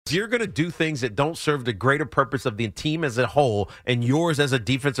You're going to do things that don't serve the greater purpose of the team as a whole and yours as a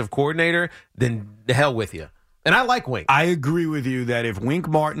defensive coordinator, then the hell with you. And I like Wink. I agree with you that if Wink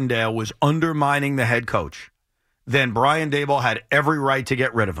Martindale was undermining the head coach, then Brian Daboll had every right to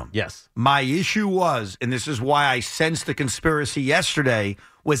get rid of him. Yes. My issue was, and this is why I sensed the conspiracy yesterday,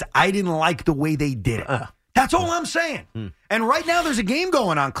 was I didn't like the way they did it. That's all I'm saying. And right now there's a game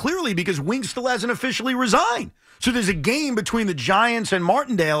going on, clearly, because Wink still hasn't officially resigned. So there's a game between the Giants and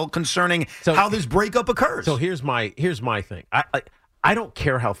Martindale concerning how this breakup occurs. So here's my thing. I don't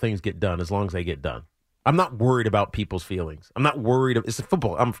care how things get done as long as they get done. I'm not worried about people's feelings. I'm not worried. It's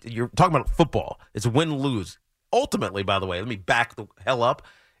football. You're talking about football. It's win-lose. Ultimately, by the way, let me back the hell up.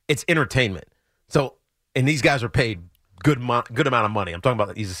 It's entertainment. So, and these guys are paid good amount of money. I'm talking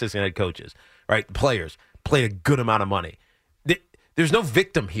about these assistant head coaches, right? The players pay a good amount of money. There's no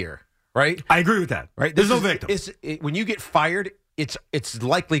victim here, right? I agree with that. Right? There's no victim. When you get fired, it's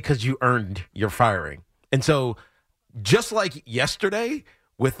likely because you earned your firing. And so, just like yesterday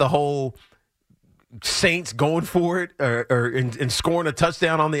with the whole Saints going for it and scoring a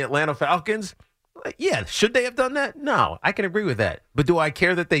touchdown on the Atlanta Falcons. Yeah, should they have done that? No, I can agree with that. But do I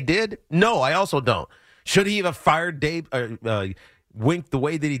care that they did? No, I also don't. Should he have fired Dave Wink the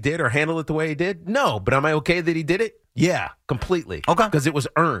way that he did or handled it the way he did? No, but am I okay that he did it? Yeah, completely. Okay. Because it was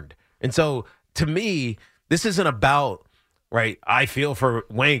earned. And so, to me, this isn't about, right, I feel for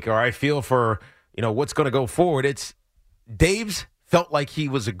Wink or I feel for, what's going to go forward. It's Dave's felt like he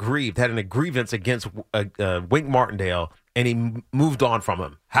was aggrieved, had a grievance against Wink Martindale, and he moved on from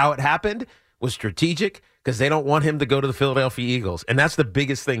him. How it happened was strategic because they don't want him to go to the Philadelphia Eagles, and that's the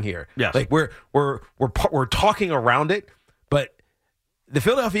biggest thing here. Yes. Like we're talking around it, but the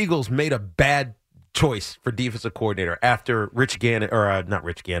Philadelphia Eagles made a bad choice for defensive coordinator after Jonathan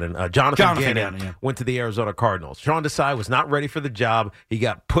Gannon went to the Arizona Cardinals. Sean Desai was not ready for the job. He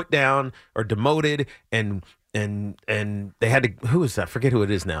got put down or demoted, and they had to, who is that? I forget who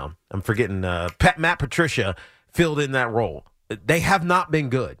it is now. I'm forgetting. Matt Patricia filled in that role. They have not been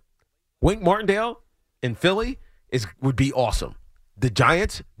good. Wink Martindale in Philly would be awesome. The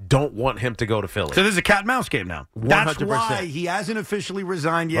Giants don't want him to go to Philly. So there's a cat and mouse game now. 100%. That's why he hasn't officially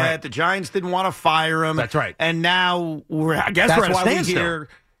resigned yet. Right. The Giants didn't want to fire him. That's right. And now we're at a standstill. That's why we hear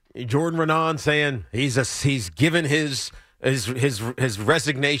Jordan Renan saying he's given his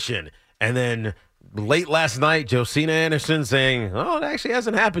resignation, and then late last night, Josina Anderson saying, "Oh, it actually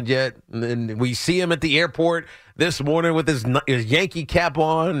hasn't happened yet." And then we see him at the airport this morning with his Yankee cap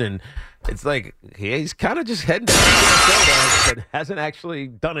on, and it's like he's kind of just heading down to Minnesota, but hasn't actually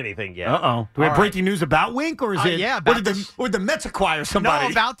done anything yet. Uh-oh. Do we have breaking news about Wink, or is it? Yeah, or did the Mets acquire somebody?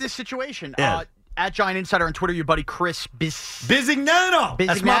 No, about this situation. Yeah. At Giant Insider on Twitter, your buddy Chris Bizignano.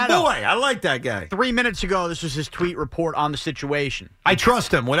 That's my boy. I like that guy. 3 minutes ago, this was his tweet report on the situation. I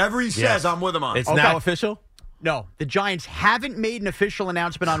trust him. Whatever he says, I'm with him on. It's now official? No, the Giants haven't made an official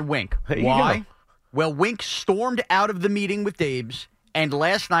announcement on Wink. There Why? you go. Well, Wink stormed out of the meeting with Daboll, and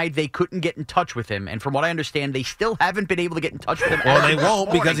last night they couldn't get in touch with him. And from what I understand, they still haven't been able to get in touch with him. Well, they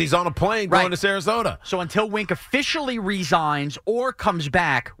won't because he's on a plane going to Sarasota. So until Wink officially resigns or comes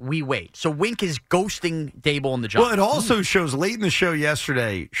back, we wait. So Wink is ghosting Daboll and the Giants. Well, it also shows late in the show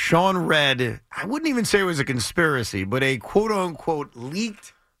yesterday, Sean read, I wouldn't even say it was a conspiracy, but a quote-unquote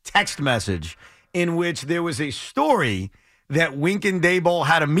leaked text message in which there was a story that Wink and Daboll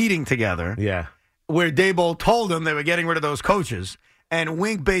had a meeting together. Yeah. Where Daboll told them they were getting rid of those coaches. And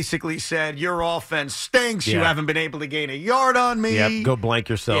Wink basically said, your offense stinks. Yeah. You haven't been able to gain a yard on me. Yep, go blank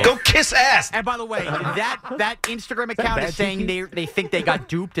yourself. Go kiss ass. And by the way, that Instagram account is saying they think they got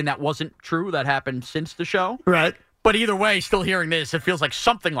duped, and that wasn't true. That happened since the show. Right. But either way, still hearing this, it feels like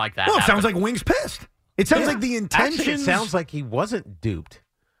something like that. Well, it sounds like Wink's pissed. It sounds like the intention. Actually, it sounds like he wasn't duped.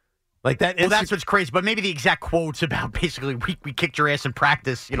 Like that. Well, that's what's crazy. But maybe the exact quotes about basically we kicked your ass in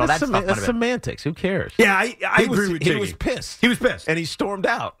practice. That's semantics. Who cares? Yeah, I agree with you. He was pissed. He was pissed. And he stormed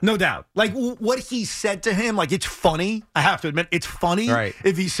out. No doubt. Like, what he said to him, like, it's funny. I have to admit, it's funny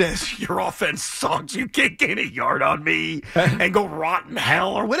if he says, your offense sucks, you can't gain a yard on me, and go rot in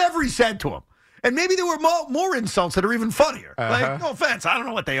hell, or whatever he said to him. And maybe there were more insults that are even funnier. Like, no offense, I don't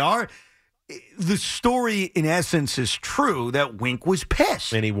know what they are. The story, in essence, is true that Wink was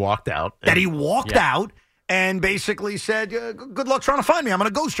pissed. And he walked out. That he walked out and basically said, good luck trying to find me. I'm going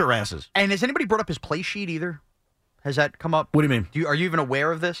to ghost your asses. And has anybody brought up his play sheet either? Has that come up? What do you mean? Are you even aware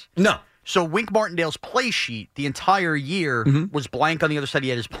of this? No. So Wink Martindale's play sheet the entire year was blank. On the other side, he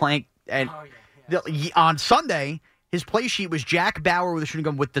had his blank. And on Sunday, his play sheet was Jack Bauer with a shooting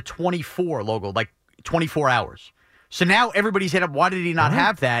gun with the 24 logo, like 24 hours. So now everybody's hit up, why did he not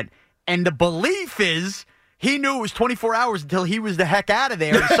have that? And the belief is He knew it was 24 hours until he was the heck out of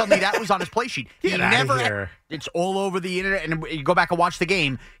there, and suddenly that was on his play sheet. He never. It's all over the internet, and you go back and watch the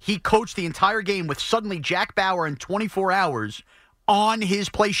game. He coached the entire game with suddenly Jack Bauer in 24 hours on his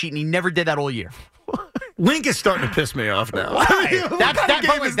play sheet, and he never did that all year. Link is starting to piss me off now. Why?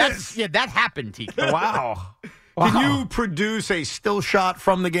 That happened, TK. Wow. Can you produce a still shot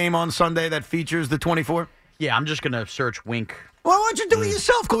from the game on Sunday that features the 24? Yeah, I'm just going to search Wink. Well, why don't you do it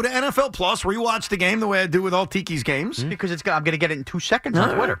yourself? Go to NFL Plus, rewatch the game the way I do with all Tiki's games. Because I'm going to get it in 2 seconds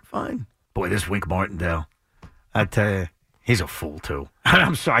on Twitter. Fine. Boy, this Wink Martindale, I tell you, he's a fool, too.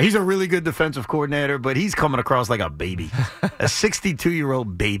 I'm sorry. He's a really good defensive coordinator, but he's coming across like a baby. A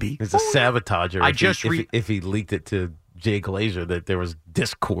 62-year-old baby. He's a sabotager. If he leaked it to Jay Glazer that there was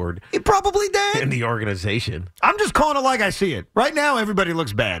discord. He probably did. In the organization. I'm just calling it like I see it. Right now, everybody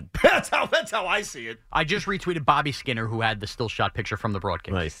looks bad. That's how I see it. I just retweeted Bobby Skinner, who had the still shot picture from the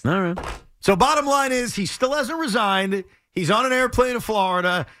broadcast. Nice. All right. So bottom line is he still hasn't resigned. He's on an airplane to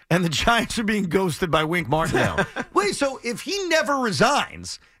Florida, and the Giants are being ghosted by Wink Martindale. Wait, so if he never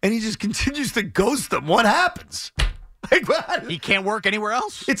resigns and he just continues to ghost them, what happens? Like, what? He can't work anywhere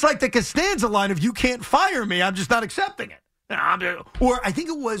else? It's like the Costanza line of, you can't fire me, I'm just not accepting it. Or I think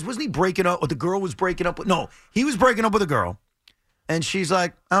it wasn't he breaking up, or the girl was breaking up with, no, he was breaking up with a girl, and she's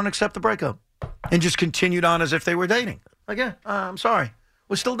like, I don't accept the breakup, and just continued on as if they were dating. Like, yeah, I'm sorry.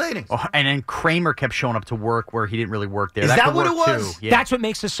 We're still dating. Oh, and then Kramer kept showing up to work where he didn't really work there. Is that what it was? Yeah. That's what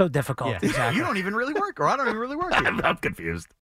makes this so difficult. Yeah. Exactly. You don't even really work, or I don't even really work here. I'm confused.